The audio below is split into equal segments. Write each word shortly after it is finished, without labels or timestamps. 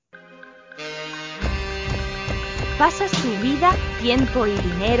pasas tu vida, tiempo y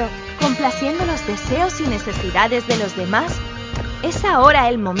dinero complaciendo los deseos y necesidades de los demás, ¿es ahora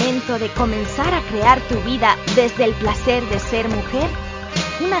el momento de comenzar a crear tu vida desde el placer de ser mujer?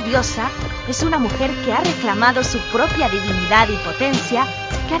 Una diosa es una mujer que ha reclamado su propia divinidad y potencia,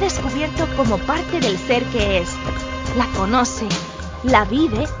 que ha descubierto como parte del ser que es. La conoce, la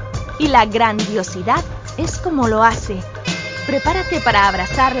vive y la grandiosidad es como lo hace. Prepárate para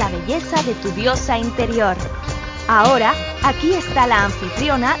abrazar la belleza de tu diosa interior. Ahora, aquí está la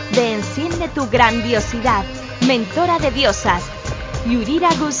anfitriona de Enciende tu Grandiosidad, mentora de diosas, Yurira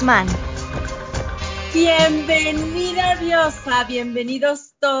Guzmán. Bienvenida diosa,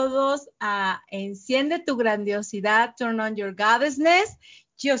 bienvenidos todos a Enciende tu Grandiosidad, Turn on Your Goddessness.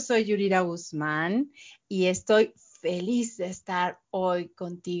 Yo soy Yurira Guzmán y estoy feliz de estar hoy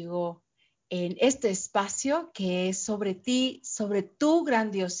contigo en este espacio que es sobre ti, sobre tu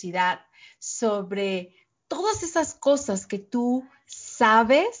grandiosidad, sobre todas esas cosas que tú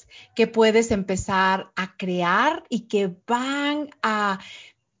sabes que puedes empezar a crear y que van a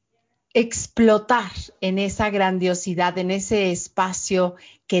explotar en esa grandiosidad, en ese espacio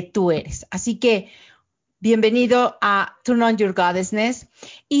que tú eres. Así que bienvenido a Turn on Your Goddessness.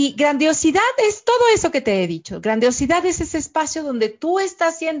 Y grandiosidad es todo eso que te he dicho. Grandiosidad es ese espacio donde tú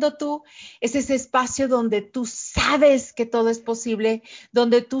estás siendo tú, es ese espacio donde tú sabes que todo es posible,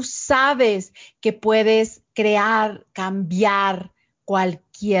 donde tú sabes que puedes crear, cambiar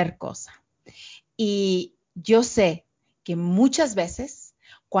cualquier cosa. Y yo sé que muchas veces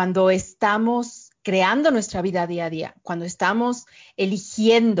cuando estamos creando nuestra vida día a día, cuando estamos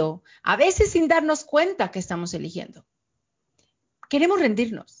eligiendo, a veces sin darnos cuenta que estamos eligiendo, queremos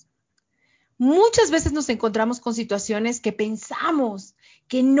rendirnos. Muchas veces nos encontramos con situaciones que pensamos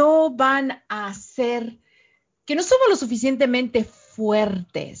que no van a ser, que no somos lo suficientemente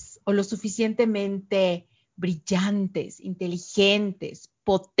fuertes o lo suficientemente brillantes, inteligentes,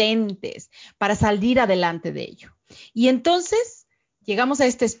 potentes para salir adelante de ello. Y entonces llegamos a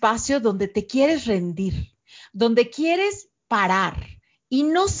este espacio donde te quieres rendir, donde quieres parar y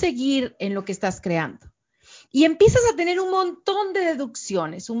no seguir en lo que estás creando. Y empiezas a tener un montón de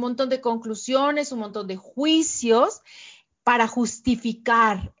deducciones, un montón de conclusiones, un montón de juicios para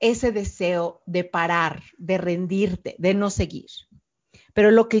justificar ese deseo de parar, de rendirte, de no seguir. Pero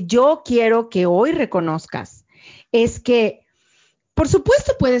lo que yo quiero que hoy reconozcas es que, por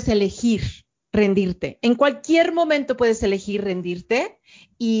supuesto, puedes elegir rendirte. En cualquier momento puedes elegir rendirte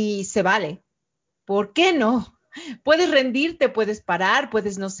y se vale. ¿Por qué no? Puedes rendirte, puedes parar,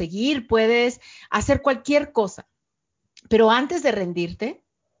 puedes no seguir, puedes hacer cualquier cosa. Pero antes de rendirte,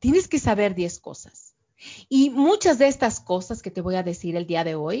 tienes que saber 10 cosas. Y muchas de estas cosas que te voy a decir el día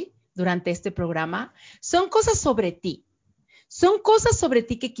de hoy, durante este programa, son cosas sobre ti. Son cosas sobre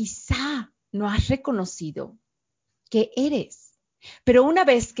ti que quizá no has reconocido que eres. Pero una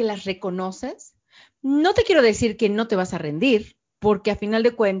vez que las reconoces, no te quiero decir que no te vas a rendir, porque a final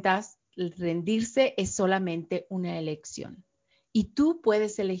de cuentas, el rendirse es solamente una elección. Y tú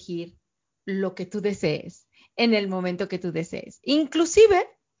puedes elegir lo que tú desees en el momento que tú desees. Inclusive,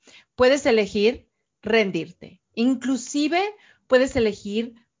 puedes elegir rendirte. Inclusive, puedes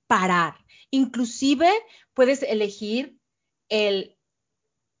elegir parar. Inclusive, puedes elegir el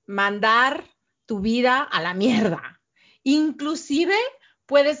mandar tu vida a la mierda. Inclusive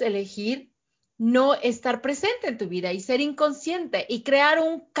puedes elegir no estar presente en tu vida y ser inconsciente y crear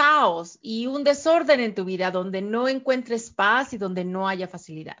un caos y un desorden en tu vida donde no encuentres paz y donde no haya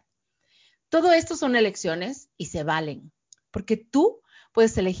facilidad. Todo esto son elecciones y se valen, porque tú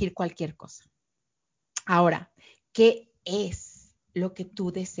puedes elegir cualquier cosa. Ahora, ¿qué es lo que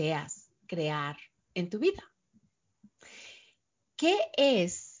tú deseas crear en tu vida? ¿Qué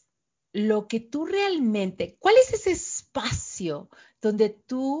es lo que tú realmente, cuál es ese espacio donde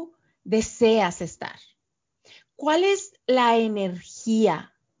tú deseas estar? ¿Cuál es la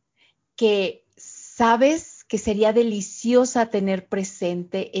energía que sabes que sería deliciosa tener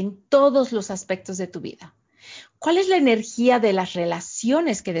presente en todos los aspectos de tu vida? ¿Cuál es la energía de las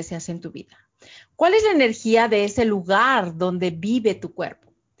relaciones que deseas en tu vida? ¿Cuál es la energía de ese lugar donde vive tu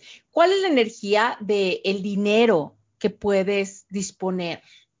cuerpo? ¿Cuál es la energía del dinero que puedes disponer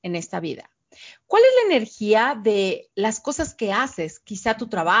en esta vida? ¿Cuál es la energía de las cosas que haces? Quizá tu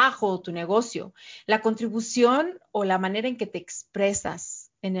trabajo o tu negocio, la contribución o la manera en que te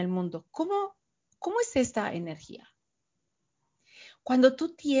expresas en el mundo. ¿Cómo es esta energía? Cuando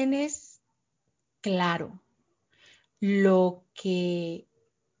tú tienes claro lo que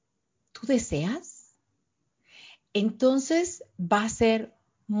tú deseas, entonces va a ser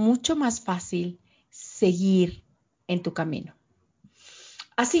mucho más fácil seguir en tu camino.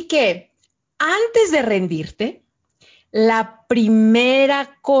 Así que antes de rendirte, La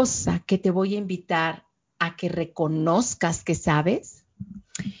primera cosa que te voy a invitar a que reconozcas que sabes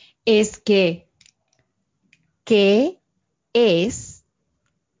es que ¿qué es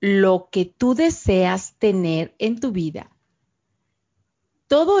lo que tú deseas tener en tu vida?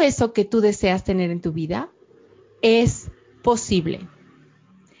 Todo eso que tú deseas tener en tu vida es posible.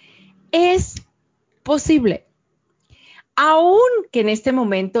 Es posible. Aunque en este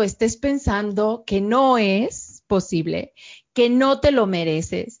momento estés pensando que no es posible, que no te lo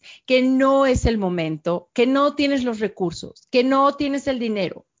mereces, que no es el momento, que no tienes los recursos, que no tienes el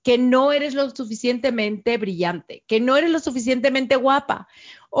dinero, que no eres lo suficientemente brillante, que no eres lo suficientemente guapa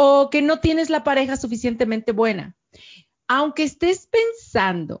o que no tienes la pareja suficientemente buena. Aunque estés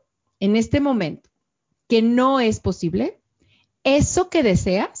pensando en este momento que no es posible, eso que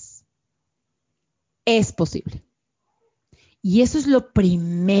deseas es posible. Y eso es lo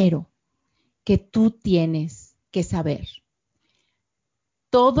primero que tú tienes que saber.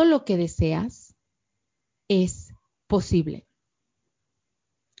 Todo lo que deseas es posible.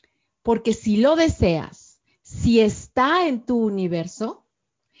 Porque si lo deseas, si está en tu universo,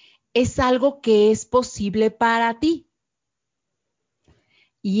 es algo que es posible para ti.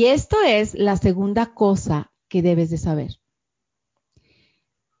 Y esto es la segunda cosa que debes de saber.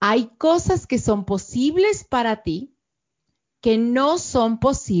 Hay cosas que son posibles para ti que no son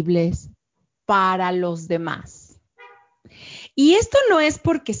posibles para los demás. Y esto no es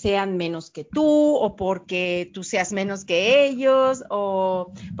porque sean menos que tú o porque tú seas menos que ellos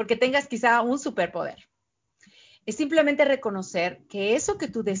o porque tengas quizá un superpoder. Es simplemente reconocer que eso que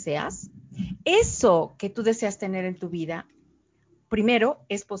tú deseas tener en tu vida, primero,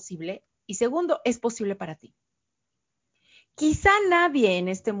 es posible y segundo, es posible para ti. Quizá nadie en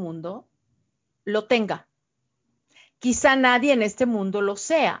este mundo lo tenga. Quizá nadie en este mundo lo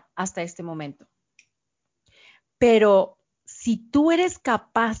sea hasta este momento. Pero si tú eres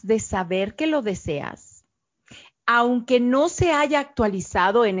capaz de saber que lo deseas, aunque no se haya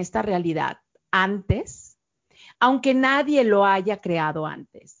actualizado en esta realidad antes, aunque nadie lo haya creado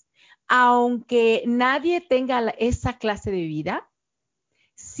antes, aunque nadie tenga esa clase de vida,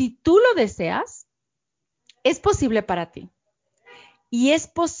 si tú lo deseas, es posible para ti. Y es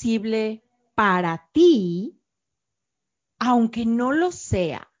posible para ti, aunque no lo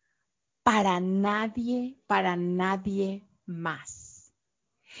sea, para nadie más.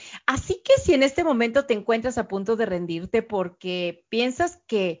 Así que si en este momento te encuentras a punto de rendirte porque piensas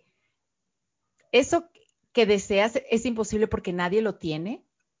que eso que deseas es imposible porque nadie lo tiene,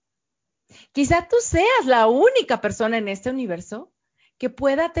 quizá tú seas la única persona en este universo que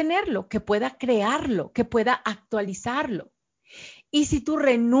pueda tenerlo, que pueda crearlo, que pueda actualizarlo. Y si tú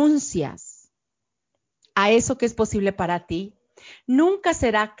renuncias a eso que es posible para ti, nunca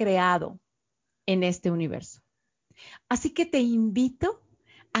será creado en este universo. Así que te invito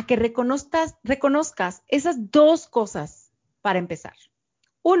a que reconozcas esas dos cosas para empezar.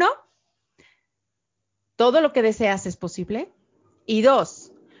 Uno, todo lo que deseas es posible. Y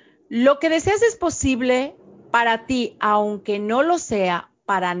dos, lo que deseas es posible para ti, aunque no lo sea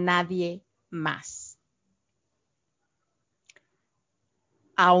para nadie más.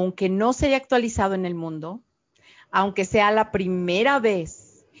 Aunque no se haya actualizado en el mundo, aunque sea la primera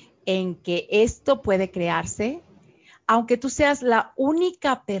vez en que esto puede crearse, aunque tú seas la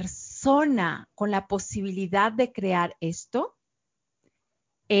única persona con la posibilidad de crear esto,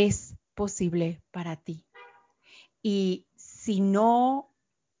 es posible para ti. Y si no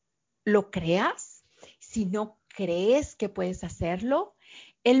lo creas, si no crees que puedes hacerlo,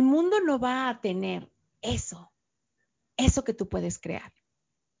 el mundo no va a tener eso que tú puedes crear.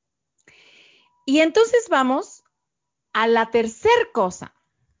 Y entonces vamos a la tercera cosa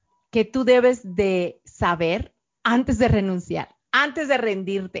que tú debes de saber antes de renunciar, antes de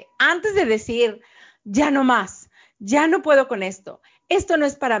rendirte, antes de decir, ya no más, ya no puedo con esto no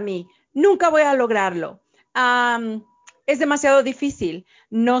es para mí, nunca voy a lograrlo, es demasiado difícil,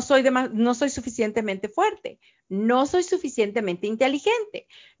 no soy suficientemente fuerte, no soy suficientemente inteligente,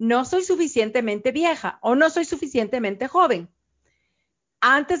 no soy suficientemente vieja o no soy suficientemente joven.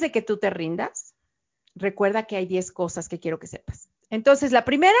 Antes de que tú te rindas, recuerda que hay 10 cosas que quiero que sepas. Entonces, la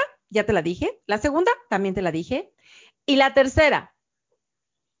primera, ya te la dije. La segunda, también te la dije. Y la tercera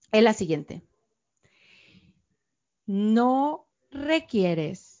es la siguiente. No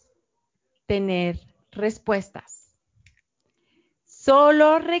requieres tener respuestas.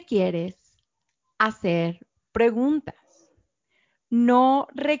 Solo requieres hacer preguntas. No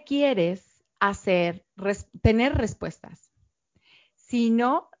requieres tener respuestas,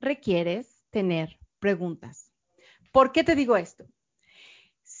 sino requieres tener preguntas. ¿Por qué te digo esto?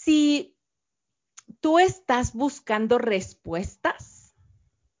 Si tú estás buscando respuestas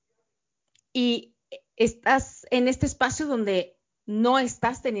y estás en este espacio donde no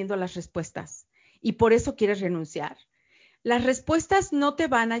estás teniendo las respuestas y por eso quieres renunciar. Las respuestas no te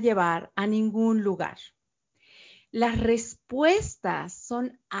van a llevar a ningún lugar. Las respuestas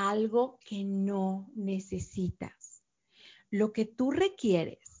son algo que no necesitas. Lo que tú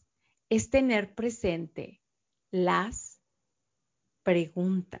requieres es tener presente las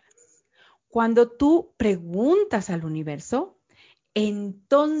preguntas. Cuando tú preguntas al universo,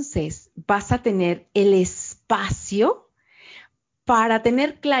 entonces vas a tener el espacio para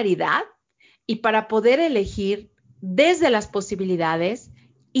tener claridad y para poder elegir desde las posibilidades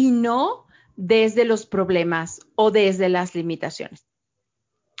y no desde los problemas o desde las limitaciones.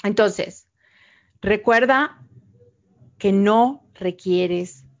 Entonces, recuerda que no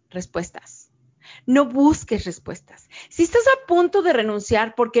requieres respuestas. No busques respuestas. Si estás a punto de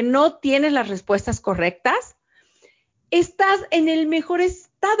renunciar porque no tienes las respuestas correctas, estás en el mejor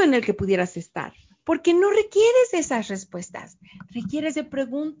estado en el que pudieras estar, porque no requieres esas respuestas, requieres de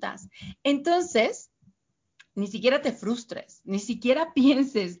preguntas. Entonces, ni siquiera te frustres, ni siquiera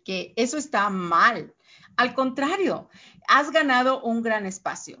pienses que eso está mal. Al contrario, has ganado un gran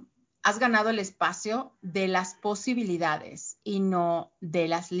espacio. Has ganado el espacio de las posibilidades y no de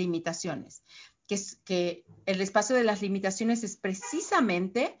las limitaciones. Que el espacio de las limitaciones es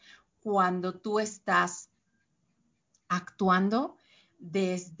precisamente cuando tú estás actuando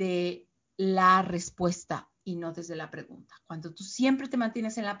desde la respuesta y no desde la pregunta. Cuando tú siempre te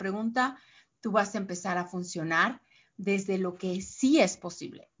mantienes en la pregunta, tú vas a empezar a funcionar desde lo que sí es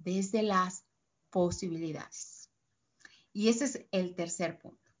posible, desde las posibilidades. Y ese es el tercer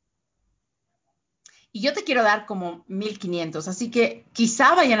punto. Y yo te quiero dar como 1500, así que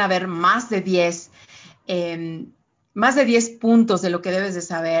quizá vayan a haber más de 10 puntos de lo que debes de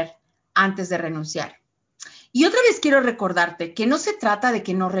saber antes de renunciar. Y otra vez quiero recordarte que no se trata de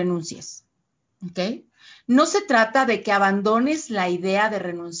que no renuncies, ¿ok? No se trata de que abandones la idea de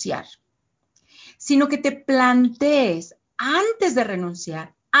renunciar, sino que te plantees antes de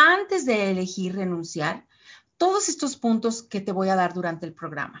renunciar, antes de elegir renunciar, todos estos puntos que te voy a dar durante el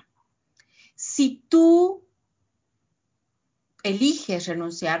programa. Si tú eliges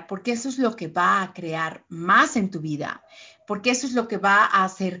renunciar, porque eso es lo que va a crear más en tu vida, porque eso es lo que va a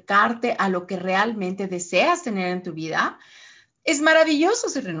acercarte a lo que realmente deseas tener en tu vida, es maravilloso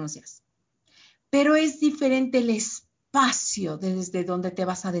si renuncias, pero es diferente el espacio desde donde te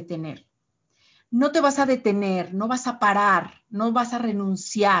vas a detener. No te vas a detener, no vas a parar, no vas a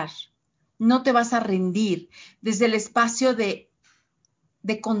renunciar, no te vas a rendir desde el espacio de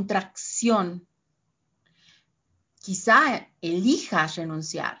contracción. Quizá elijas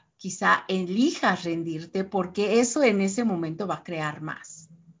renunciar, quizá elijas rendirte porque eso en ese momento va a crear más.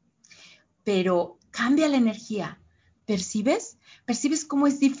 Pero cambia la energía. ¿Percibes? ¿Percibes cómo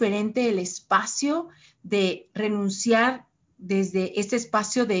es diferente el espacio de renunciar desde ese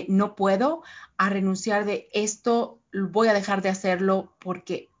espacio de no puedo a renunciar de esto, voy a dejar de hacerlo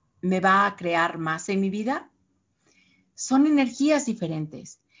porque me va a crear más en mi vida? Son energías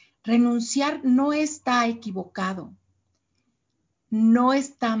diferentes. Renunciar no está equivocado. No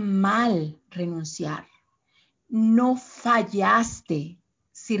está mal renunciar. No fallaste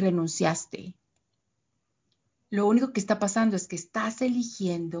si renunciaste. Lo único que está pasando es que estás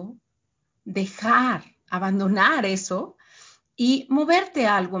eligiendo dejar, abandonar eso y moverte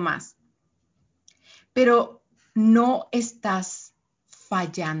a algo más. Pero no estás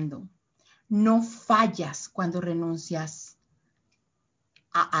fallando. No fallas cuando renuncias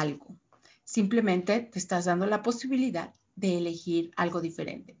a algo. Simplemente te estás dando la posibilidad de elegir algo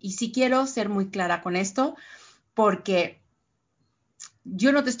diferente. Y sí quiero ser muy clara con esto, porque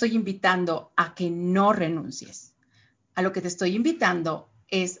yo no te estoy invitando a que no renuncies. A lo que te estoy invitando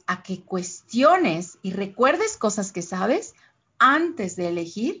es a que cuestiones y recuerdes cosas que sabes antes de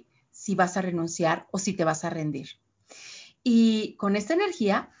elegir si vas a renunciar o si te vas a rendir. Y con esta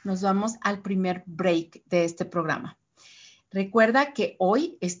energía nos vamos al primer break de este programa. Recuerda que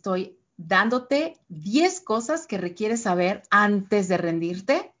hoy estoy dándote 10 cosas que requieres saber antes de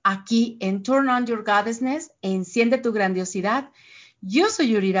rendirte aquí en Turn On Your Goddessness, Enciende tu Grandiosidad. Yo soy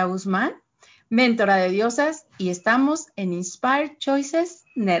Yurira Guzmán, mentora de diosas, y estamos en Inspired Choices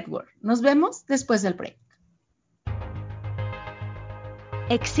Network. Nos vemos después del break.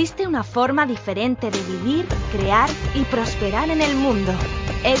 Existe una forma diferente de vivir, crear y prosperar en el mundo.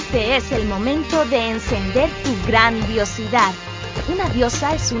 Este es el momento de encender tu grandiosidad. Una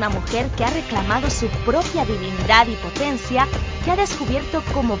diosa es una mujer que ha reclamado su propia divinidad y potencia, que ha descubierto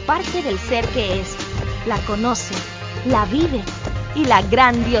como parte del ser que es. La conoce, la vive, y la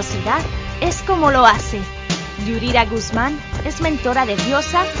grandiosidad es como lo hace. Yurira Guzmán es mentora de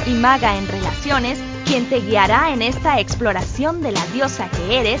diosa y maga en relaciones, quien te guiará en esta exploración de la diosa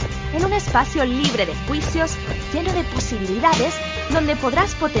que eres en un espacio libre de juicios, lleno de posibilidades, donde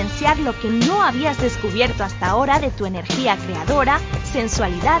podrás potenciar lo que no habías descubierto hasta ahora de tu energía creadora,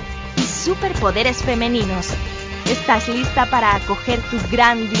 sensualidad y superpoderes femeninos. ¿Estás lista para acoger tu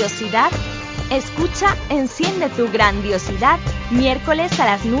grandiosidad? Escucha Enciende tu Grandiosidad, miércoles a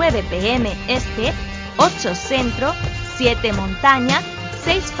las 9 p.m. Este, 8 Centro, 7 Montaña,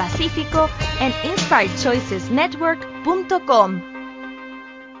 6 Pacífico en InspiredChoicesNetwork.com.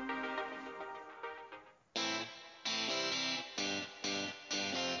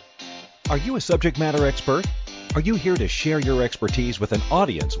 Are you a subject matter expert? Are you here to share your expertise with an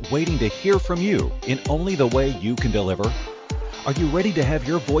audience waiting to hear from you in only the way you can deliver? Are you ready to have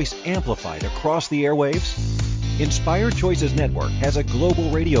your voice amplified across the airwaves? Inspired Choices Network has a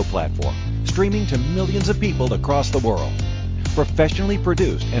global radio platform streaming to millions of people across the world. Professionally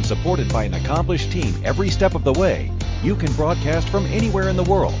produced and supported by an accomplished team every step of the way, you can broadcast from anywhere in the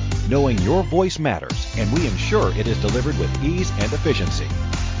world, knowing your voice matters, and we ensure it is delivered with ease and efficiency.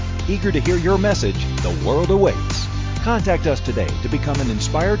 Eager to hear your message, the world awaits. Contact us today to become an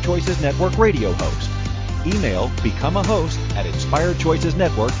Inspired Choices Network radio host. Email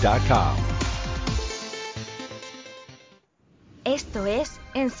becomeahost@inspiredchoicesnetwork.com. Esto es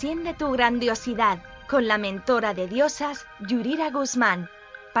Enciende tu Grandiosidad con la mentora de diosas Yurira Guzmán.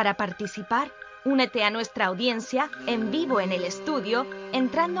 Para participar, únete a nuestra audiencia en vivo en el estudio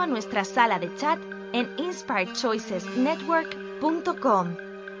entrando a nuestra sala de chat en InspiredChoicesNetwork.com.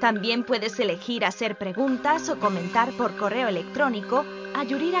 También puedes elegir hacer preguntas o comentar por correo electrónico a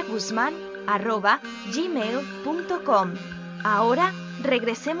yuriraguzman@gmail.com. Ahora,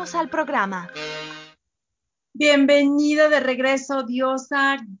 regresemos al programa. Bienvenida de regreso,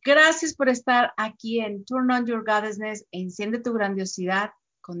 diosa. Gracias por estar aquí en Turn on Your Goddessness, Enciende tu Grandiosidad,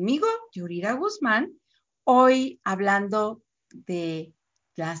 conmigo, Yurira Guzmán. Hoy hablando de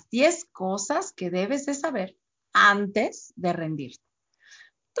las 10 cosas que debes de saber antes de rendirte.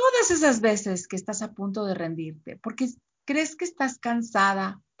 Todas esas veces que estás a punto de rendirte, porque crees que estás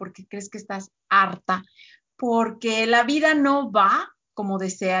cansada, porque crees que estás harta, porque la vida no va como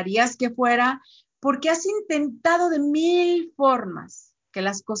desearías que fuera, porque has intentado de 1000 formas que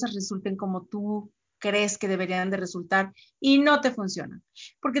las cosas resulten como tú crees que deberían de resultar y no te funcionan,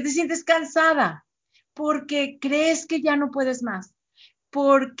 porque te sientes cansada, porque crees que ya no puedes más,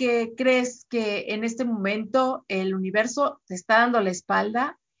 porque crees que en este momento el universo te está dando la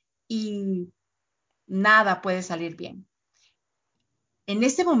espalda y nada puede salir bien. En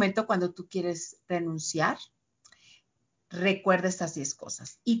ese momento, cuando tú quieres renunciar, recuerda estas 10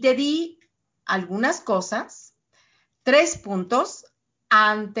 cosas. Y te di algunas cosas, 3 puntos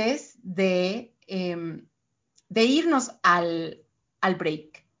antes de irnos al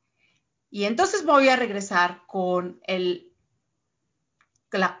break. Y entonces voy a regresar con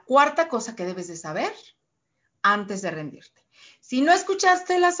la cuarta cosa que debes de saber antes de rendirte. Si no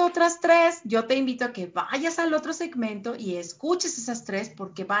escuchaste las otras 3, yo te invito a que vayas al otro segmento y escuches esas 3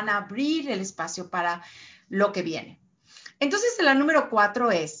 porque van a abrir el espacio para lo que viene. Entonces, la número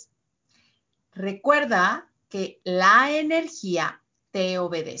 4 es, recuerda que la energía te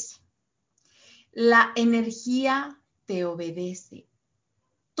obedece. La energía te obedece.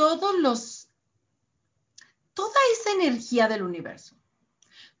 Toda esa energía del universo,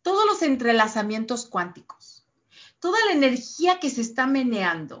 todos los entrelazamientos cuánticos, toda la energía que se está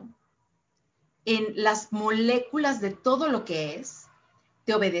meneando en las moléculas de todo lo que es,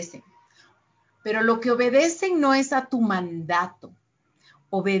 te obedecen. Pero lo que obedecen no es a tu mandato,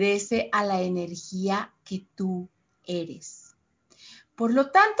 obedece a la energía que tú eres. Por lo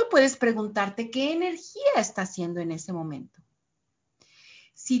tanto, puedes preguntarte qué energía está haciendo en ese momento.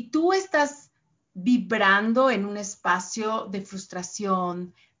 Si tú estás vibrando en un espacio de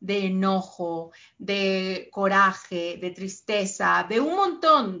frustración, de enojo, de coraje, de tristeza, de un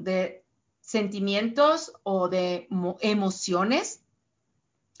montón de sentimientos o de emociones,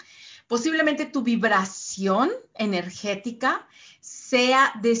 posiblemente tu vibración energética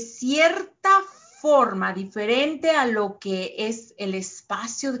sea de cierta forma diferente a lo que es el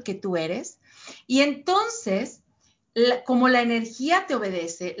espacio que tú eres. Y entonces, como la energía te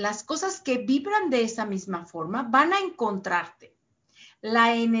obedece, las cosas que vibran de esa misma forma van a encontrarte.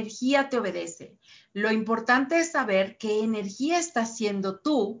 La energía te obedece. Lo importante es saber qué energía estás siendo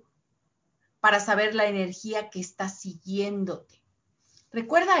tú para saber la energía que está siguiéndote.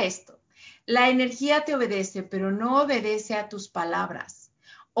 Recuerda esto. La energía te obedece, pero no obedece a tus palabras.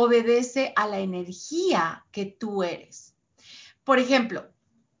 Obedece a la energía que tú eres. Por ejemplo,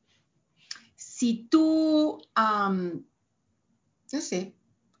 Si tú, no sé,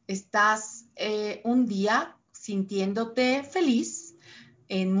 estás un día sintiéndote feliz,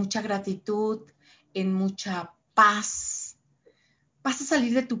 en mucha gratitud, en mucha paz, vas a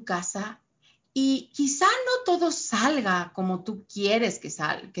salir de tu casa y quizá no todo salga como tú quieres que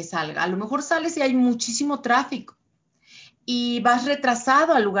salga. A lo mejor sales y hay muchísimo tráfico y vas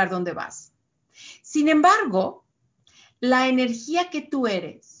retrasado al lugar donde vas. Sin embargo, la energía que tú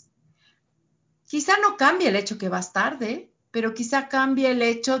eres, quizá no cambie el hecho que vas tarde, pero quizá cambie el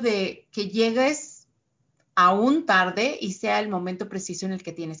hecho de que llegues aún tarde y sea el momento preciso en el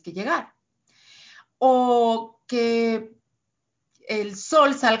que tienes que llegar. O que el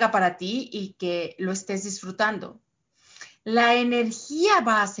sol salga para ti y que lo estés disfrutando. La energía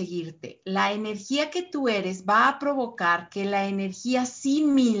va a seguirte. La energía que tú eres va a provocar que la energías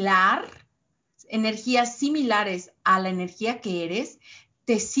similares a la energía que eres,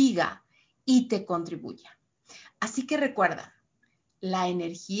 te siga y te contribuya. Así que recuerda, la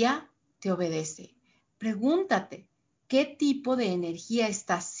energía te obedece. Pregúntate, ¿qué tipo de energía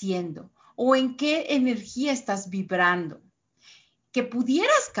estás siendo? ¿O en qué energía estás vibrando? Que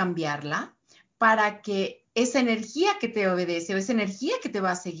pudieras cambiarla para que esa energía que te obedece o esa energía que te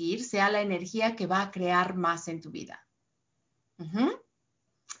va a seguir sea la energía que va a crear más en tu vida.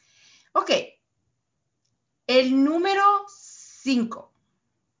 Ok, el número 5.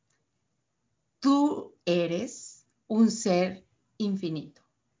 Tú eres un ser infinito.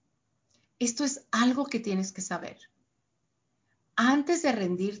 Esto es algo que tienes que saber. Antes de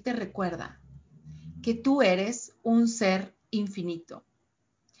rendirte, recuerda que tú eres un ser infinito.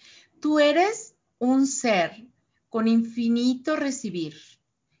 Tú eres un ser con infinito recibir,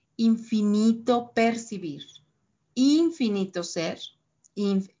 infinito percibir, infinito ser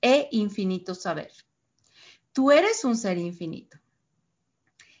e infinito saber. Tú eres un ser infinito.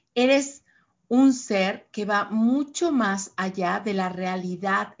 Eres un ser que va mucho más allá de la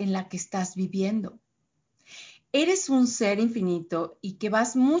realidad en la que estás viviendo. Eres un ser infinito y que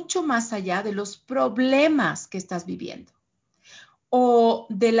vas mucho más allá de los problemas que estás viviendo, o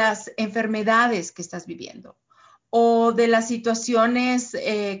de las enfermedades que estás viviendo, o de las situaciones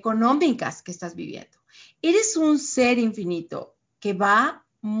económicas que estás viviendo. Eres un ser infinito que va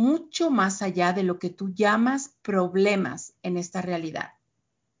mucho más allá de lo que tú llamas problemas en esta realidad.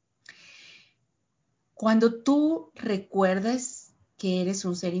 Cuando tú recuerdes que eres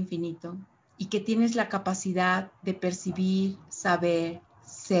un ser infinito y que tienes la capacidad de percibir, saber,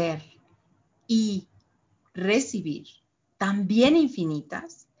 ser y recibir también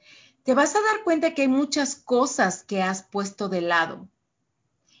infinitas, te vas a dar cuenta que hay muchas cosas que has puesto de lado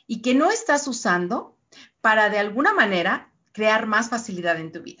y que no estás usando para de alguna manera crear más facilidad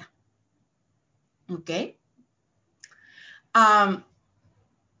en tu vida. ¿Ok?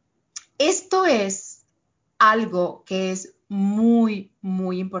 Esto es algo que es muy,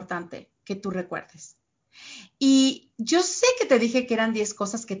 muy importante que tú recuerdes. Y yo sé que te dije que eran 10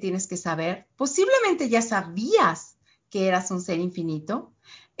 cosas que tienes que saber. Posiblemente ya sabías que eras un ser infinito.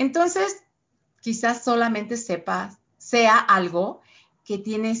 Entonces, quizás solamente sea algo que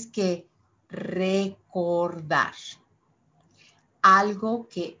tienes que recordar. Algo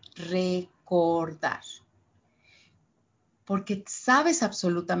que recordar. Porque sabes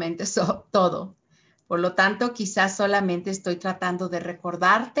absolutamente todo. Por lo tanto, quizás solamente estoy tratando de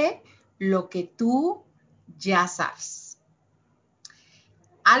recordarte lo que tú ya sabes.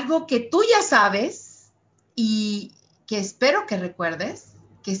 Algo que tú ya sabes y que espero que recuerdes,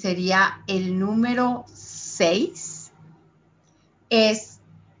 que sería el número 6, es,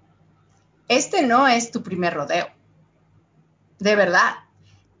 este no es tu primer rodeo. De verdad,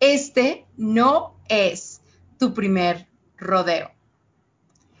 este no es tu primer rodeo.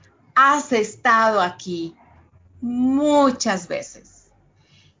 Has estado aquí muchas veces.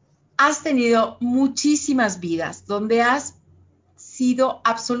 Has tenido muchísimas vidas donde has sido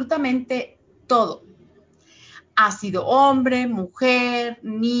absolutamente todo. Has sido hombre, mujer,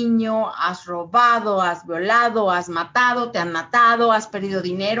 niño, has robado, has violado, has matado, te han matado, has perdido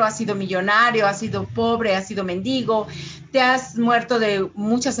dinero, has sido millonario, has sido pobre, has sido mendigo, te has muerto de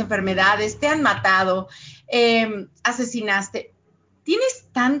muchas enfermedades, te han matado, asesinaste. Tienes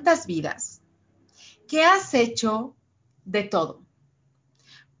tantas vidas que has hecho de todo.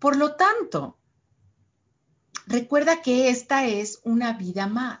 Por lo tanto, recuerda que esta es una vida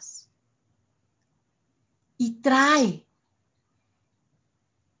más. Y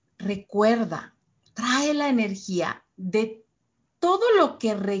recuerda, trae la energía de todo lo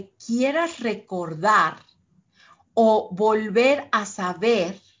que requieras recordar o volver a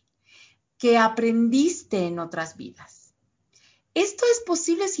saber que aprendiste en otras vidas. Esto es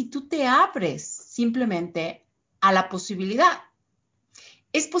posible si tú te abres simplemente a la posibilidad.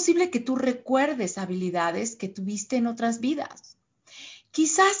 Es posible que tú recuerdes habilidades que tuviste en otras vidas.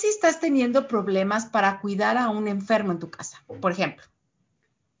 Quizás si estás teniendo problemas para cuidar a un enfermo en tu casa, por ejemplo.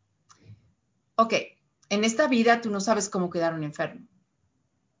 Ok, en esta vida tú no sabes cómo cuidar a un enfermo,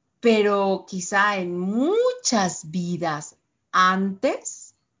 pero quizá en muchas vidas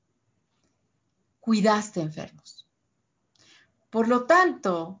antes cuidaste enfermos. Por lo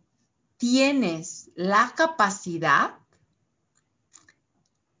tanto, tienes la capacidad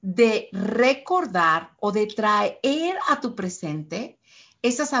de recordar o de traer a tu presente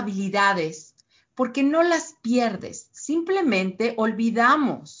esas habilidades, porque no las pierdes, simplemente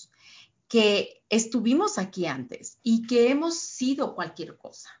olvidamos que estuvimos aquí antes y que hemos sido cualquier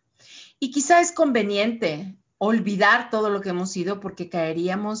cosa. Y quizá es conveniente olvidar todo lo que hemos sido porque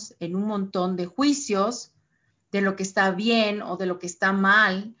caeríamos en un montón de juicios de lo que está bien o de lo que está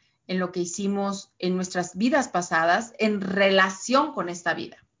mal en lo que hicimos en nuestras vidas pasadas en relación con esta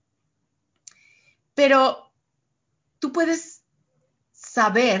vida. Pero tú puedes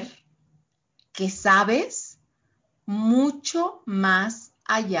saber que sabes mucho más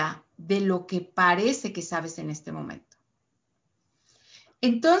allá de lo que parece que sabes en este momento.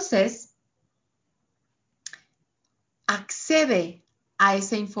 Entonces, accede a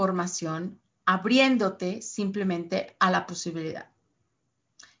esa información abriéndote simplemente a la posibilidad.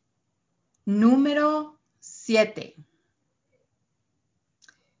 Número 7.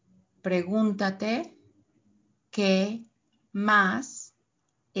 Pregúntate qué más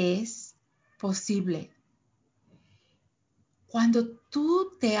es posible. Cuando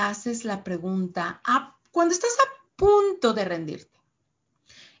tú te haces la pregunta, cuando estás a punto de rendirte,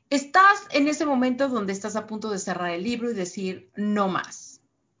 estás en ese momento donde estás a punto de cerrar el libro y decir no más.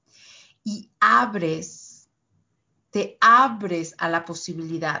 Y te abres a la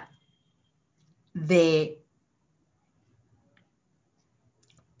posibilidad de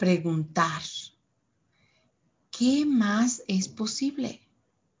preguntar, ¿qué más es posible?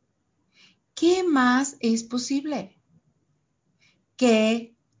 ¿Qué más es posible?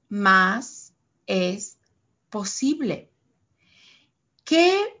 ¿Qué más es posible?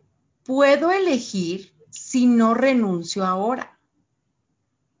 ¿Qué puedo elegir si no renuncio ahora?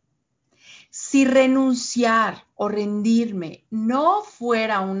 Si renunciar o rendirme no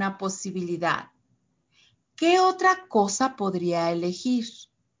fuera una posibilidad, ¿qué otra cosa podría elegir?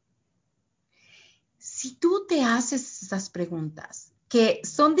 Si tú te haces esas preguntas, que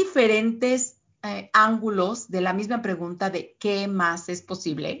son diferentes ángulos de la misma pregunta de ¿qué más es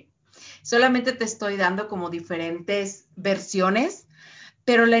posible? Solamente te estoy dando como diferentes versiones,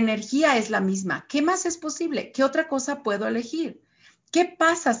 pero la energía es la misma. ¿Qué más es posible? ¿Qué otra cosa puedo elegir? ¿Qué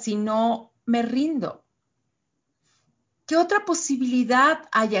pasa si no me rindo? ¿Qué otra posibilidad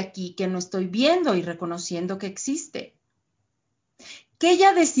hay aquí que no estoy viendo y reconociendo que existe? ¿Qué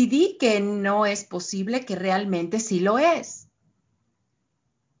ya decidí que no es posible, que realmente sí lo es?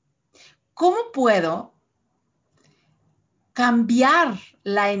 ¿Cómo puedo cambiar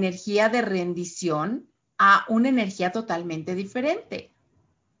la energía de rendición a una energía totalmente diferente?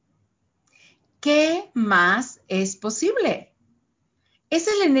 ¿Qué más es posible?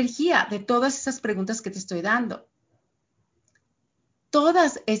 Esa es la energía de todas esas preguntas que te estoy dando.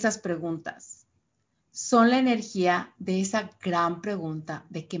 Todas esas preguntas son la energía de esa gran pregunta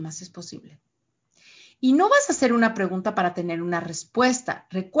de qué más es posible. Y no vas a hacer una pregunta para tener una respuesta.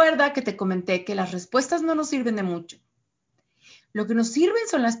 Recuerda que te comenté que las respuestas no nos sirven de mucho. Lo que nos sirven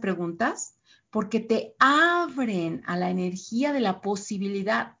son las preguntas porque te abren a la energía de la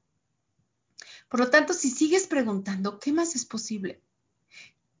posibilidad. Por lo tanto, si sigues preguntando, ¿qué más es posible?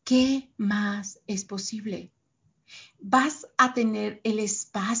 ¿Qué más es posible? Vas a tener el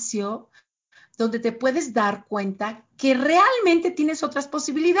espacio donde te puedes dar cuenta que realmente tienes otras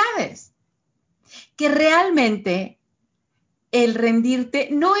posibilidades, que realmente el rendirte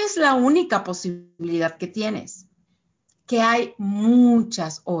no es la única posibilidad que tienes, que hay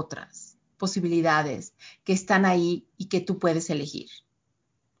muchas otras posibilidades que están ahí y que tú puedes elegir.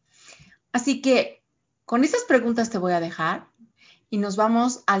 Así que con esas preguntas te voy a dejar y nos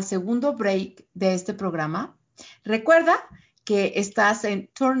vamos al segundo break de este programa. Recuerda que estás en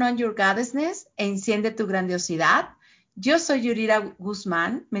Turn on Your Goddessness, enciende tu grandiosidad. Yo soy Yurira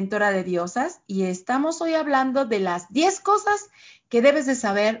Guzmán, mentora de diosas, y estamos hoy hablando de las 10 cosas que debes de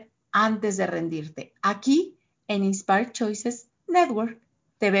saber antes de rendirte, aquí en Inspired Choices Network.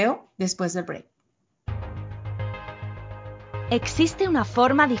 Te veo después del break. Existe una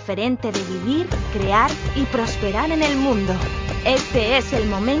forma diferente de vivir, crear y prosperar en el mundo. Este es el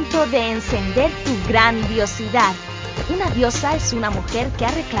momento de encender tu grandiosidad. Una diosa es una mujer que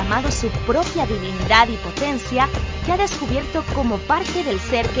ha reclamado su propia divinidad y potencia, que ha descubierto como parte del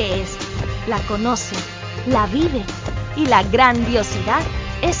ser que es. La conoce, la vive, y la grandiosidad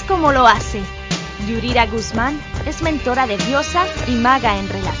es como lo hace. Yurira Guzmán es mentora de diosa y maga en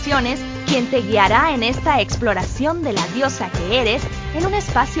relaciones, quien te guiará en esta exploración de la diosa que eres en un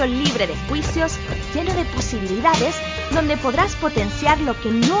espacio libre de juicios, lleno de posibilidades, donde podrás potenciar lo que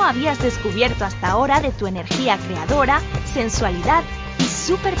no habías descubierto hasta ahora de tu energía creadora, sensualidad y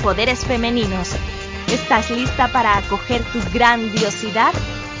superpoderes femeninos. ¿Estás lista para acoger tu grandiosidad?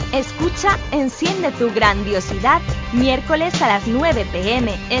 Escucha Enciende tu Grandiosidad, miércoles a las 9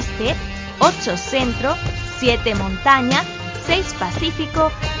 p.m. Este, 8 Centro, 7 Montaña, 6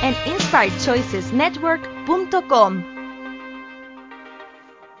 Pacífico en InspiredChoicesNetwork.com.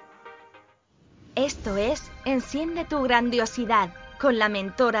 Esto es Enciende tu Grandiosidad con la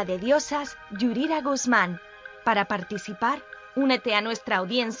mentora de diosas Yurira Guzmán. Para participar, únete a nuestra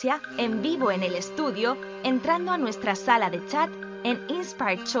audiencia en vivo en el estudio entrando a nuestra sala de chat en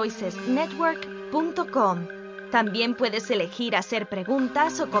InspiredChoicesNetwork.com. También puedes elegir hacer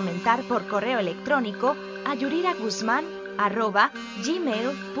preguntas o comentar por correo electrónico a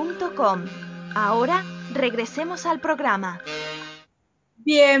yuriraguzman@gmail.com. Ahora, regresemos al programa.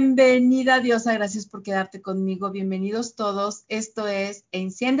 Bienvenida, diosa, gracias por quedarte conmigo. Bienvenidos todos. Esto es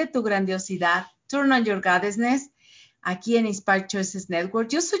Enciende tu Grandiosidad, Turn on Your Goddessness, aquí en Inspired Choices Network.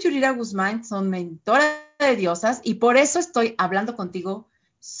 Yo soy Yurira Guzmán, soy mentora de diosas y por eso estoy hablando contigo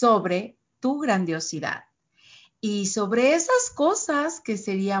sobre tu grandiosidad y sobre esas cosas que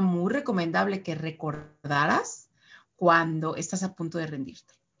sería muy recomendable que recordaras cuando estás a punto de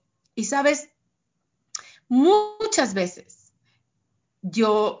rendirte. Y sabes, muchas veces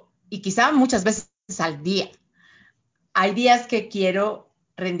y quizá muchas veces al día, hay días que quiero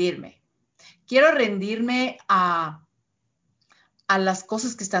rendirme. Quiero rendirme a las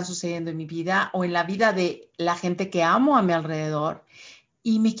cosas que están sucediendo en mi vida o en la vida de la gente que amo a mi alrededor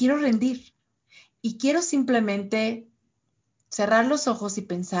y me quiero rendir. Y quiero simplemente cerrar los ojos y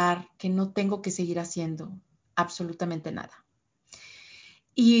pensar que no tengo que seguir haciendo absolutamente nada.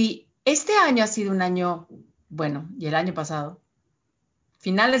 Y este año ha sido un año, bueno, y el año pasado,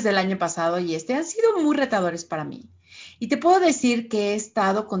 finales del año pasado y han sido muy retadores para mí. Y te puedo decir que he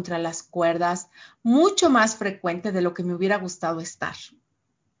estado contra las cuerdas mucho más frecuente de lo que me hubiera gustado estar.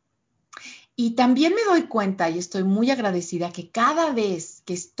 Y también me doy cuenta y estoy muy agradecida que cada vez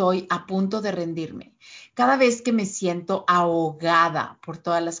que estoy a punto de rendirme, cada vez que me siento ahogada por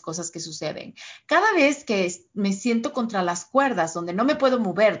todas las cosas que suceden, cada vez que me siento contra las cuerdas, donde no me puedo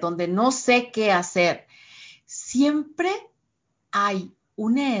mover, donde no sé qué hacer, siempre hay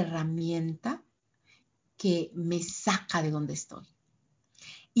una herramienta que me saca de donde estoy.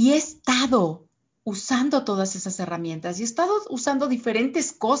 Y he estado usando todas esas herramientas y he estado usando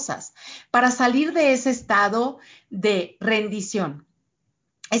diferentes cosas para salir de ese estado de rendición.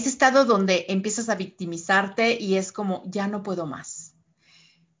 Ese estado donde empiezas a victimizarte y es como, ya no puedo más.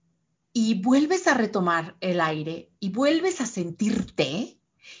 Y vuelves a retomar el aire y vuelves a sentirte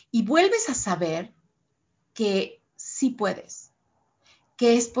y vuelves a saber que sí puedes,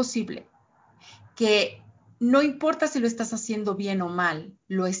 que es posible, que no importa si lo estás haciendo bien o mal,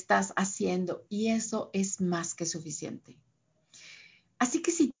 lo estás haciendo y eso es más que suficiente. Así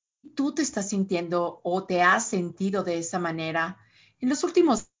que si tú te estás sintiendo o te has sentido de esa manera en los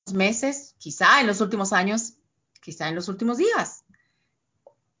últimos meses, quizá en los últimos años, quizá en los últimos días,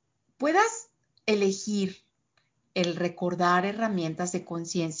 puedas elegir el recordar herramientas de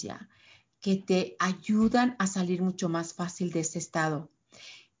conciencia que te ayudan a salir mucho más fácil de ese estado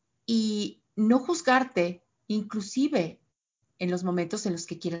y no juzgarte, inclusive en los momentos en los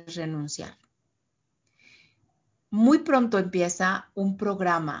que quieres renunciar. Muy pronto empieza un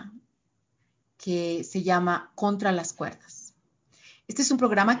programa que se llama Contra las Cuerdas. Este es un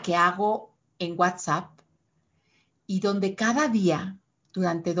programa que hago en WhatsApp y donde cada día,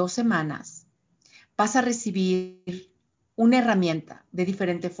 durante 2 semanas, vas a recibir una herramienta de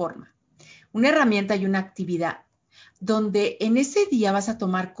diferente forma. Una herramienta y una actividad donde en ese día vas a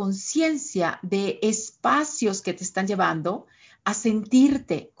tomar conciencia de espacios que te están llevando a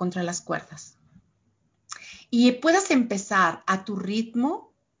sentirte contra las cuerdas. Y puedas empezar a tu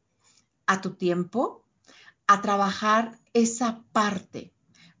ritmo, a tu tiempo, a trabajar esa parte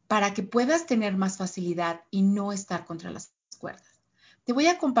para que puedas tener más facilidad y no estar contra las cuerdas. Te voy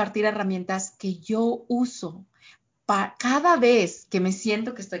a compartir herramientas que yo uso cada vez que me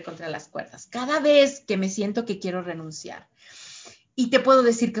siento que estoy contra las cuerdas, cada vez que me siento que quiero renunciar. Y te puedo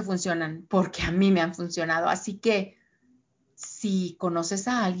decir que funcionan porque a mí me han funcionado. Así que si conoces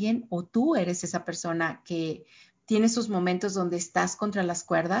a alguien o tú eres esa persona que tienes esos momentos donde estás contra las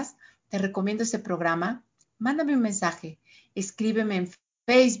cuerdas, te recomiendo ese programa. Mándame un mensaje, escríbeme en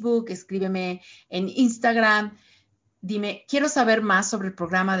Facebook, escríbeme en Instagram. Dime, quiero saber más sobre el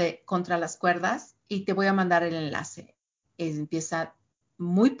programa de Contra las Cuerdas y te voy a mandar el enlace. Empieza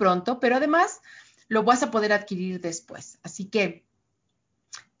muy pronto, pero además lo vas a poder adquirir después. Así que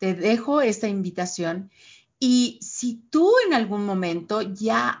te dejo esta invitación y si tú en algún momento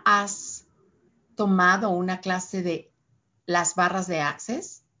ya has tomado una clase de las barras de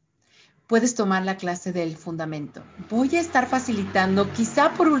Access, puedes tomar la clase del fundamento. Voy a estar facilitando,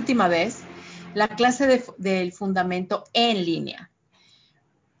 quizá por última vez, la clase del fundamento en línea.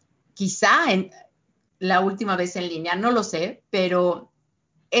 Quizá la última vez en línea, no lo sé, pero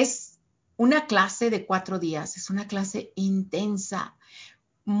es una clase de 4 días, es una clase intensa,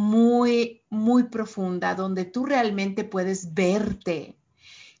 muy, muy profunda, donde tú realmente puedes verte.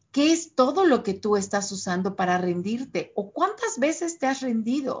 ¿Qué es todo lo que tú estás usando para rendirte? ¿O cuántas veces te has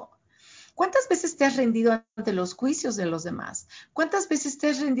rendido? ¿Cuántas veces te has rendido ante los juicios de los demás? ¿Cuántas veces te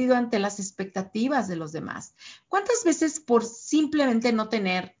has rendido ante las expectativas de los demás? ¿Cuántas veces por simplemente no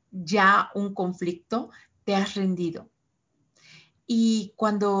tener ya un conflicto te has rendido? Y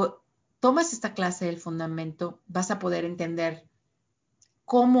cuando tomas esta clase del fundamento, vas a poder entender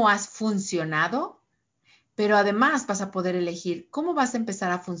cómo has funcionado, pero además vas a poder elegir cómo vas a empezar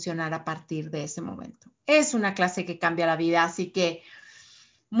a funcionar a partir de ese momento. Es una clase que cambia la vida, así que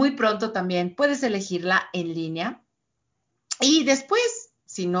muy pronto también puedes elegirla en línea. Y después,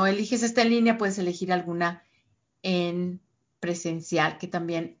 si no eliges esta en línea, puedes elegir alguna en presencial, que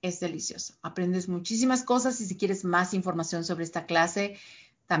también es delicioso. Aprendes muchísimas cosas y si quieres más información sobre esta clase,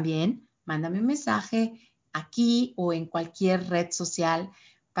 también mándame un mensaje aquí o en cualquier red social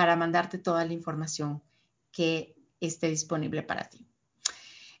para mandarte toda la información que esté disponible para ti.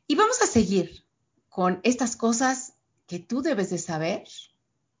 Y vamos a seguir con estas cosas que tú debes de saber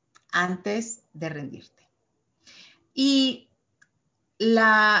antes de rendirte. Y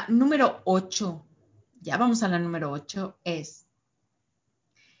la número 8, ya vamos a la número 8, es,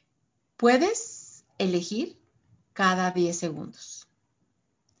 puedes elegir cada 10 segundos.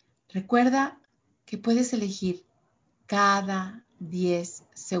 Recuerda que puedes elegir cada 10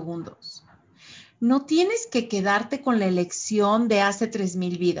 segundos. No tienes que quedarte con la elección de hace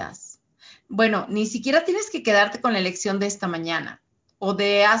 3000 vidas. Bueno, ni siquiera tienes que quedarte con la elección de esta mañana o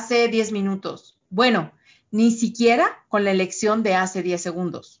de hace 10 minutos. Bueno, ni siquiera con la elección de hace 10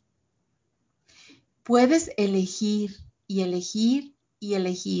 segundos. Puedes elegir y elegir y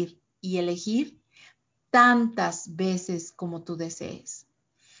elegir y elegir tantas veces como tú desees.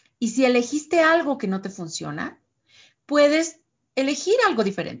 Y si elegiste algo que no te funciona, puedes elegir algo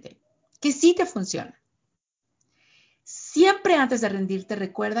diferente, que sí te funciona. Siempre antes de rendirte,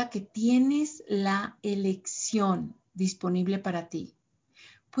 recuerda que tienes la elección disponible para ti.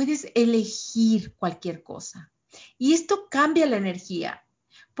 Puedes elegir cualquier cosa. Y esto cambia la energía,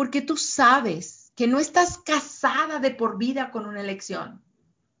 porque tú sabes que no estás casada de por vida con una elección.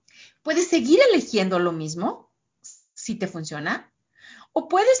 Puedes seguir eligiendo lo mismo, si te funciona, o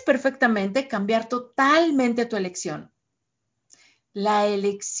puedes perfectamente cambiar totalmente tu elección. La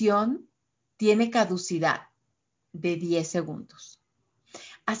elección tiene caducidad de 10 segundos.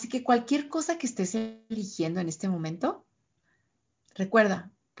 Así que cualquier cosa que estés eligiendo en este momento,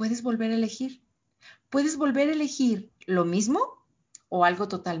 recuerda, puedes volver a elegir. Puedes volver a elegir lo mismo o algo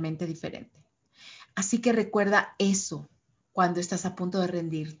totalmente diferente. Así que recuerda eso cuando estás a punto de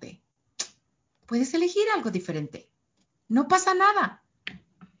rendirte. Puedes elegir algo diferente. No pasa nada.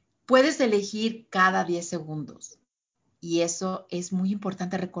 Puedes elegir cada 10 segundos. Y eso es muy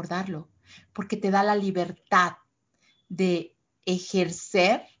importante recordarlo, porque te da la libertad de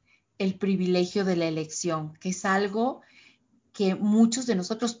ejercer el privilegio de la elección, que es algo que muchos de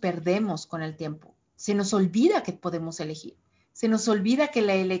nosotros perdemos con el tiempo. Se nos olvida que podemos elegir. Se nos olvida que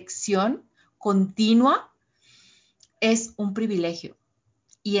la elección continua es un privilegio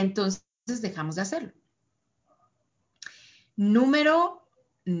y entonces dejamos de hacerlo. Número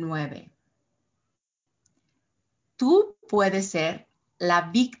 9. Tú puedes ser la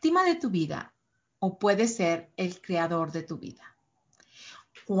víctima de tu vida o puedes ser el creador de tu vida.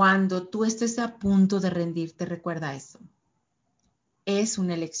 Cuando tú estés a punto de rendirte, recuerda eso. Es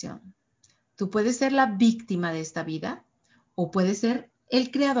una elección. Tú puedes ser la víctima de esta vida o puedes ser el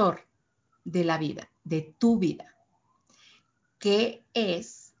creador de la vida, de tu vida. ¿Qué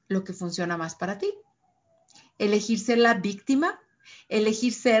es lo que funciona más para ti? Elegir ser la víctima,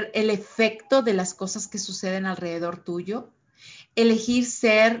 elegir ser el efecto de las cosas que suceden alrededor tuyo, elegir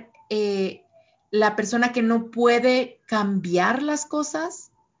ser la persona que no puede cambiar las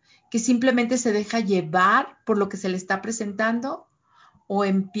cosas, que simplemente se deja llevar por lo que se le está presentando o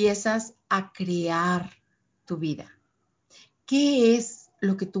empiezas a crear tu vida? ¿Qué es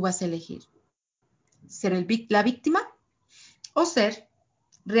lo que tú vas a elegir? ¿Ser la víctima o ser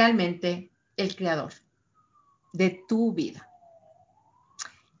realmente el creador de tu vida?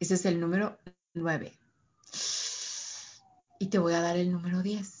 Ese es el número 9. Y te voy a dar el número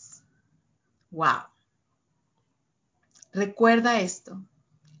 10. ¡Wow! Recuerda esto.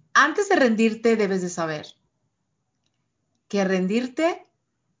 Antes de rendirte, debes de saber que rendirte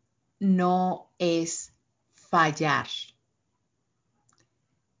no es fallar.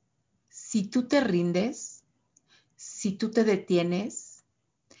 Si tú te rindes, si tú te detienes,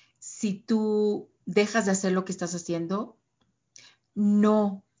 si tú dejas de hacer lo que estás haciendo,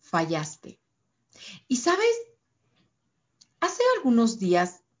 no fallaste. Y sabes, hace algunos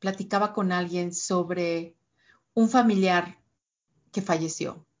días platicaba con alguien sobre un familiar que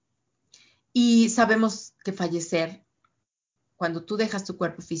falleció. Y sabemos que fallecer, cuando tú dejas tu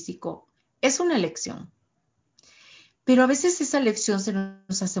cuerpo físico, es una elección. Pero a veces esa elección se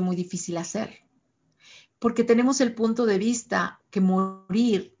nos hace muy difícil hacer, porque tenemos el punto de vista que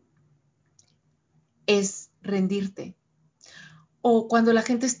morir es rendirte. O cuando la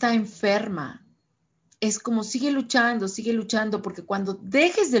gente está enferma, es como sigue luchando, porque cuando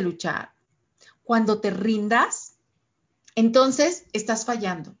dejes de luchar, cuando te rindas, entonces estás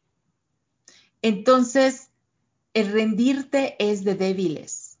fallando. Entonces, el rendirte es de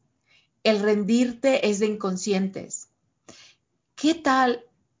débiles. El rendirte es de inconscientes. ¿Qué tal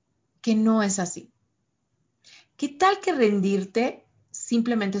que no es así? ¿Qué tal que rendirte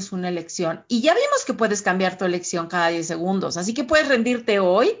simplemente es una elección? Y ya vimos que puedes cambiar tu elección cada 10 segundos. Así que puedes rendirte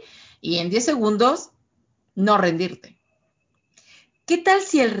hoy y en 10 segundos no rendirte. ¿Qué tal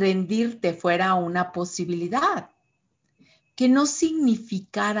si el rendirte fuera una posibilidad? Que no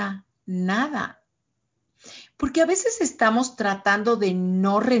significara nada. Porque a veces estamos tratando de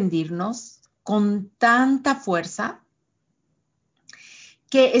no rendirnos con tanta fuerza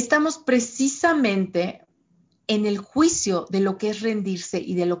que estamos precisamente en el juicio de lo que es rendirse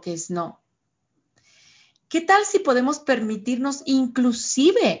y de lo que es no. ¿Qué tal si podemos permitirnos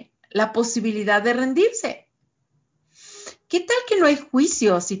inclusive la posibilidad de rendirse? ¿Qué tal que no hay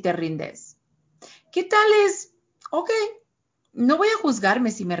juicio si te rindes? ¿Qué tal es, ok, no voy a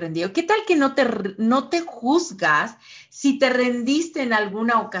juzgarme si me rendí? ¿Qué tal que no te juzgas si te rendiste en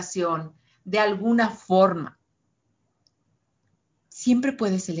alguna ocasión, de alguna forma? Siempre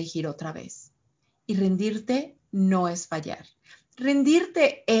puedes elegir otra vez. Y rendirte no es fallar.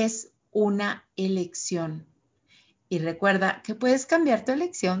 Rendirte es una elección. Y recuerda que puedes cambiar tu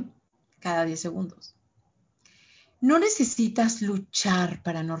elección cada 10 segundos. No necesitas luchar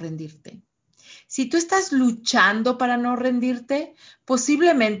para no rendirte. Si tú estás luchando para no rendirte,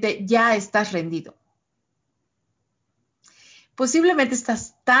 posiblemente ya estás rendido. Posiblemente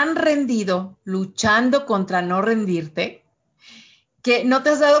estás tan rendido luchando contra no rendirte que no te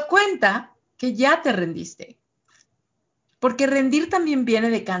has dado cuenta que ya te rendiste. Porque rendir también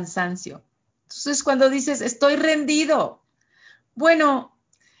viene de cansancio. Entonces, cuando dices, estoy rendido, bueno,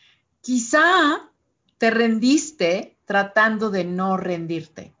 quizá te rendiste tratando de no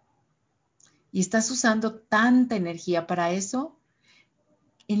rendirte. Y estás usando tanta energía para eso,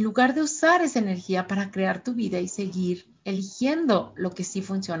 en lugar de usar esa energía para crear tu vida y seguir eligiendo lo que sí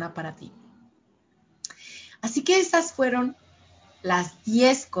funciona para ti. Así que esas fueron las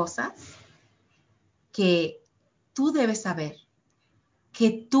 10 cosas que tú debes saber, que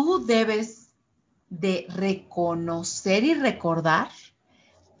tú debes de reconocer y recordar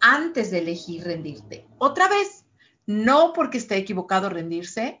antes de elegir rendirte. Otra vez, no porque esté equivocado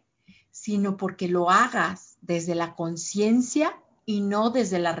rendirse, sino porque lo hagas desde la conciencia y no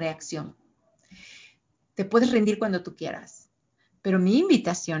desde la reacción. Te puedes rendir cuando tú quieras, pero mi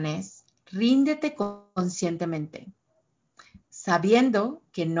invitación es, ríndete conscientemente, sabiendo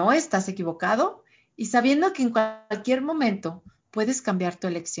que no estás equivocado y sabiendo que en cualquier momento puedes cambiar tu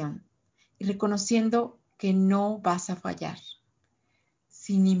elección y reconociendo que no vas a fallar,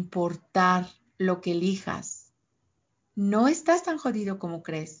 sin importar lo que elijas. No estás tan jodido como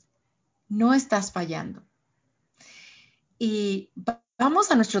crees, no estás fallando. Y vamos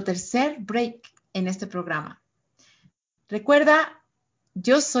a nuestro tercer break en este programa. Recuerda,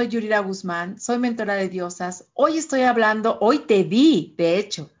 yo soy Yurira Guzmán, soy mentora de diosas. Hoy te di, de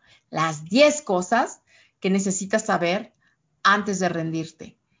hecho, las 10 cosas que necesitas saber antes de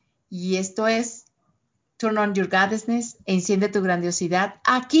rendirte. Y esto es Turn on Your Goddessness, enciende tu grandiosidad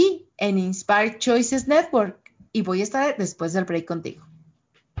aquí en Inspired Choices Network. Y voy a estar después del break contigo.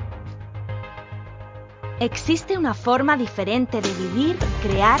 Existe una forma diferente de vivir,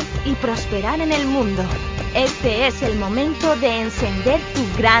 crear y prosperar en el mundo. Este es el momento de encender tu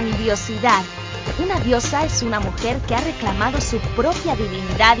grandiosidad. Una diosa es una mujer que ha reclamado su propia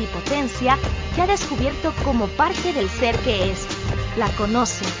divinidad y potencia, que ha descubierto como parte del ser que es. La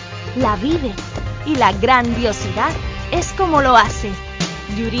conoce, la vive y la grandiosidad es como lo hace.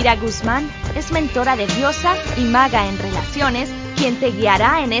 Yurira Guzmán es mentora de diosa y maga en relaciones, quien te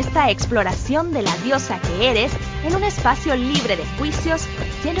guiará en esta exploración de la diosa que eres en un espacio libre de juicios,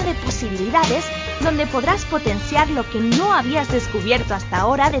 lleno de posibilidades, donde podrás potenciar lo que no habías descubierto hasta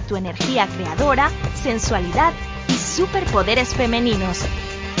ahora de tu energía creadora, sensualidad y superpoderes femeninos.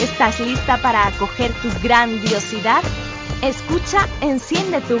 ¿Estás lista para acoger tu grandiosidad? Escucha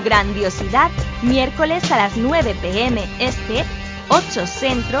Enciende tu grandiosidad miércoles a las 9 p.m. Este, 8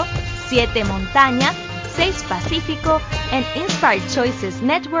 Centro, 7 Montaña, 6 Pacífico en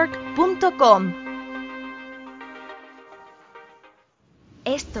inspiredchoicesnetwork.com.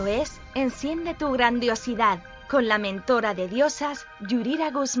 Esto es Enciende tu grandiosidad con la mentora de diosas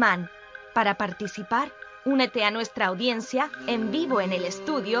Yurira Guzmán. Para participar, únete a nuestra audiencia en vivo en el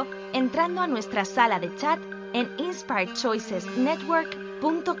estudio entrando a nuestra sala de chat en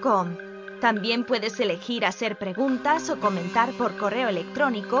inspiredchoicesnetwork.com. También puedes elegir hacer preguntas o comentar por correo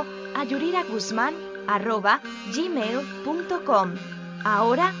electrónico a yuriraguzman@gmail.com.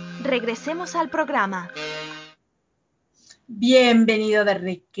 Ahora regresemos al programa. Bienvenido de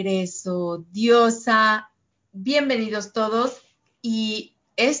regreso, diosa. Bienvenidos todos. Y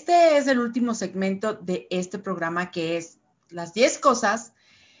este es el último segmento de este programa, que es las 10 cosas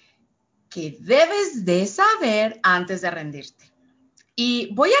que debes de saber antes de rendirte.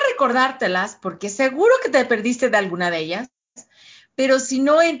 Y voy a recordártelas porque seguro que te perdiste de alguna de ellas, pero si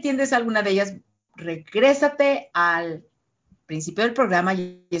no entiendes alguna de ellas, regrésate al principio del programa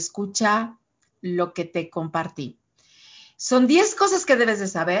y escucha lo que te compartí. Son 10 cosas que debes de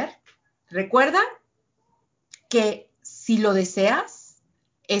saber. Recuerda que si lo deseas,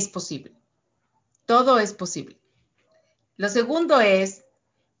 es posible. Todo es posible. Lo segundo es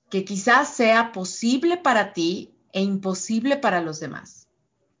que quizás sea posible para ti e imposible para los demás.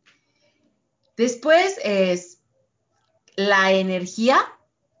 Después es la energía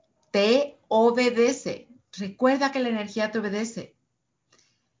te obedece. Recuerda que la energía te obedece.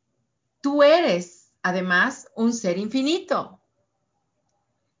 Tú eres, además, un ser infinito.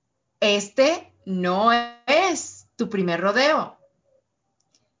 Este no es tu primer rodeo.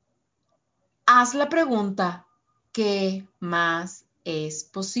 Haz la pregunta, ¿qué más es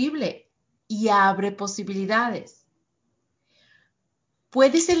posible? Y abre posibilidades.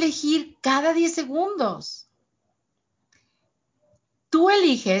 Puedes elegir cada 10 segundos. Tú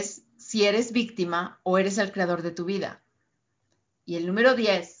eliges si eres víctima o eres el creador de tu vida. Y el número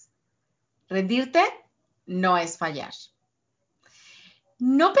 10, rendirte no es fallar.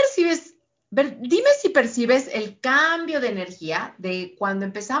 Dime si percibes el cambio de energía de cuando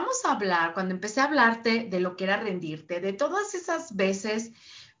empezamos a hablar, cuando empecé a hablarte de lo que era rendirte, de todas esas veces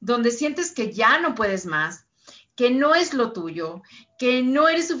donde sientes que ya no puedes más, que no es lo tuyo, que no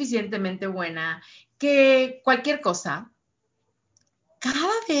eres suficientemente buena, que cualquier cosa.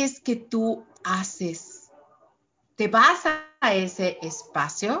 Cada vez que tú te vas a ese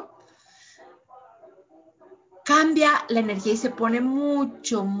espacio, cambia la energía y se pone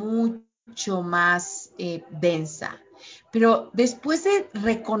mucho más densa. Pero después de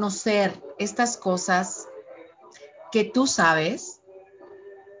reconocer estas cosas que tú sabes,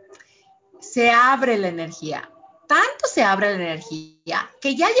 se abre la energía. Tanto se abre la energía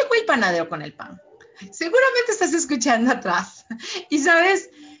que ya llegó el panadero con el pan. Seguramente estás escuchando atrás y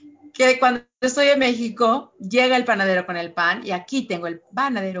sabes que cuando estoy en México llega el panadero con el pan y aquí tengo el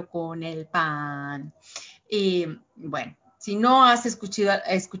panadero con el pan. Y bueno, si no has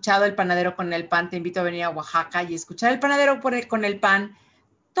escuchado el panadero con el pan, te invito a venir a Oaxaca y escuchar el panadero con el pan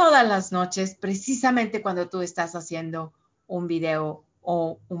todas las noches, precisamente cuando tú estás haciendo un video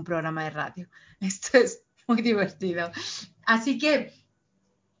o un programa de radio. Esto es muy divertido. Así que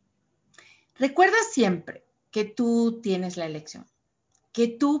recuerda siempre que tú tienes la elección, que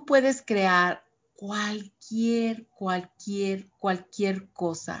tú puedes crear cualquier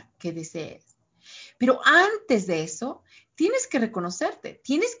cosa que desees. Pero antes de eso, tienes que reconocerte,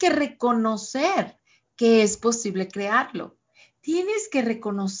 tienes que reconocer que es posible crearlo. Tienes que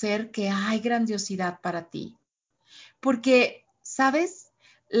reconocer que hay grandiosidad para ti. Porque, ¿sabes?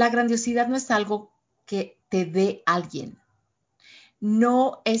 La grandiosidad no es algo que te dé alguien.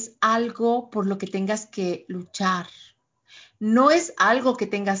 No es algo por lo que tengas que luchar. No es algo que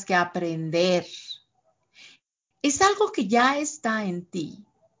tengas que aprender. Es algo que ya está en ti.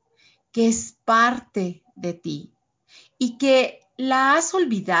 que es parte de ti y que la has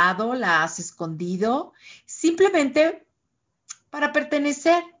olvidado, la has escondido, simplemente para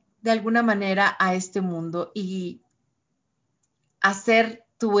pertenecer de alguna manera a este mundo y hacer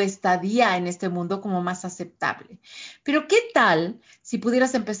tu estadía en este mundo como más aceptable. Pero ¿qué tal si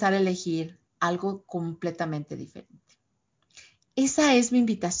pudieras empezar a elegir algo completamente diferente? Esa es mi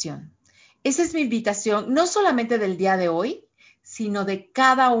invitación. Esa es mi invitación, no solamente del día de hoy, sino de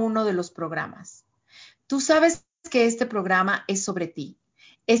cada uno de los programas. Tú sabes que este programa es sobre ti.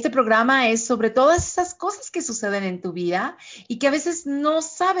 Este programa es sobre todas esas cosas que suceden en tu vida y que a veces no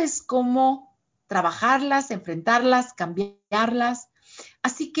sabes cómo trabajarlas, enfrentarlas, cambiarlas.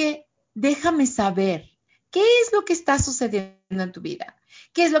 Así que déjame saber qué es lo que está sucediendo en tu vida,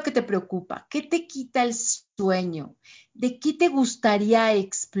 qué es lo que te preocupa, qué te quita el sueño, de qué te gustaría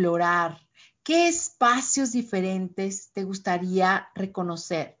explorar, qué espacios diferentes te gustaría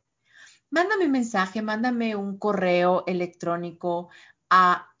reconocer. Mándame un mensaje, mándame un correo electrónico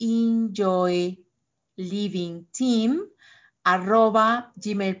a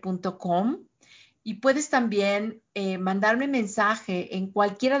enjoylivingteam@gmail.com y puedes también mandarme mensaje en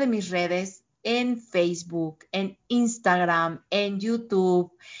cualquiera de mis redes, en Facebook, en Instagram, en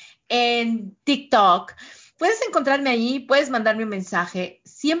YouTube, en TikTok. Puedes encontrarme allí, puedes mandarme un mensaje.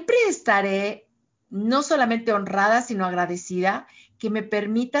 Siempre estaré no solamente honrada, sino agradecida que me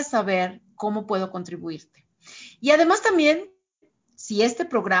permita saber cómo puedo contribuirte. Y además también, si este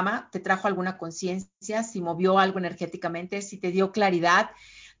programa te trajo alguna conciencia, si movió algo energéticamente, si te dio claridad,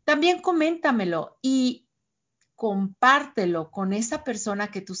 también coméntamelo y compártelo con esa persona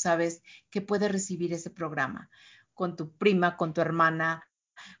que tú sabes que puede recibir ese programa, con tu prima, con tu hermana,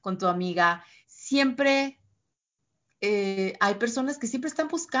 con tu amiga. Siempre hay personas que siempre están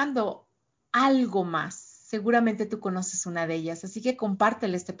buscando algo más. Seguramente tú conoces una de ellas, así que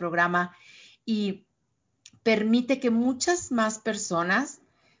compártele este programa y permite que muchas más personas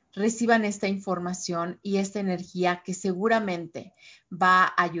reciban esta información y esta energía que seguramente va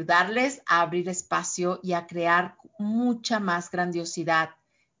a ayudarles a abrir espacio y a crear mucha más grandiosidad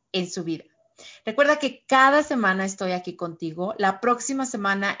en su vida. Recuerda que cada semana estoy aquí contigo. La próxima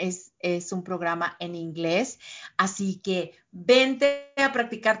semana es un programa en inglés, así que vente a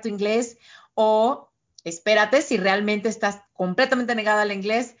practicar tu inglés o espérate si realmente estás completamente negada al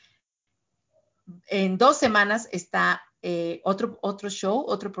inglés. En 2 semanas está otro show,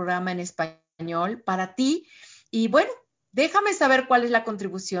 otro programa en español para ti. Y bueno, déjame saber cuál es la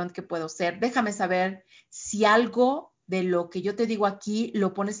contribución que puedo hacer. Déjame saber si algo de lo que yo te digo aquí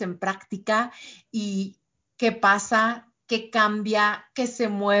lo pones en práctica y qué pasa, qué cambia, qué se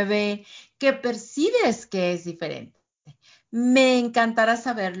mueve, qué percibes que es diferente. Me encantará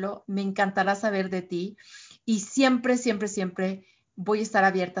saberlo, me encantará saber de ti y siempre, siempre, siempre voy a estar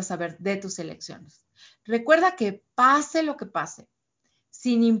abierta a saber de tus elecciones. Recuerda que pase lo que pase,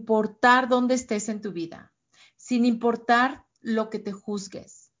 sin importar dónde estés en tu vida, sin importar lo que te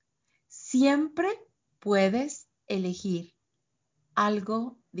juzgues, siempre puedes elegir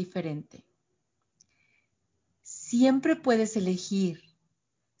algo diferente. Siempre puedes elegir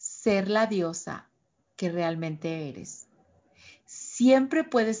ser la diosa que realmente eres. Siempre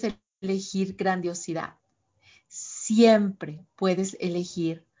puedes elegir grandiosidad. Siempre puedes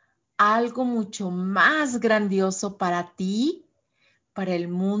elegir algo mucho más grandioso para ti, para el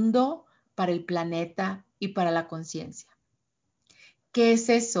mundo, para el planeta y para la conciencia. ¿Qué es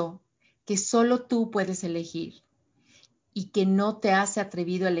eso que solo tú puedes elegir y que no te has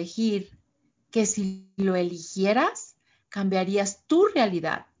atrevido a elegir? Que si lo eligieras, cambiarías tu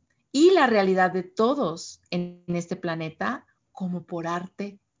realidad y la realidad de todos en este planeta como por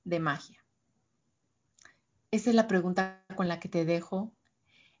arte de magia. Esa es la pregunta con la que te dejo.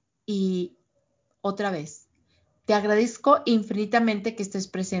 Y otra vez, te agradezco infinitamente que estés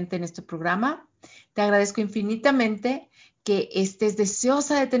presente en este programa. Te agradezco infinitamente que estés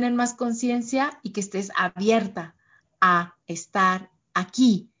deseosa de tener más conciencia y que estés abierta a estar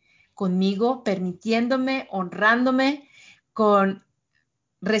aquí conmigo, permitiéndome, honrándome con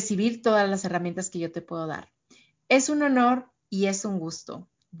recibir todas las herramientas que yo te puedo dar. Es un honor y es un gusto.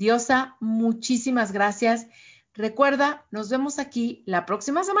 Diosa, muchísimas gracias. Recuerda, nos vemos aquí la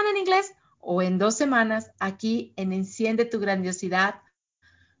próxima semana en inglés o en 2 semanas aquí en Enciende tu Grandiosidad,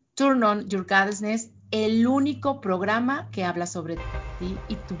 Turn on Your Goddessness, el único programa que habla sobre ti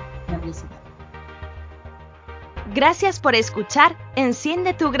y tu grandiosidad. Gracias por escuchar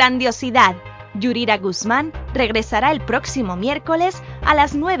Enciende tu Grandiosidad. Yurira Guzmán regresará el próximo miércoles a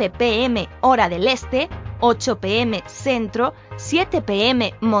las 9 p.m. hora del este, 8 p.m. centro, 7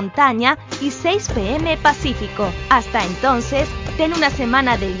 p.m. montaña y 6 p.m. pacífico. Hasta entonces, Ten una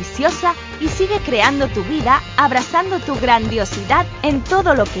semana deliciosa y sigue creando tu vida, abrazando tu grandiosidad en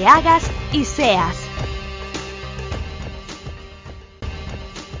todo lo que hagas y seas.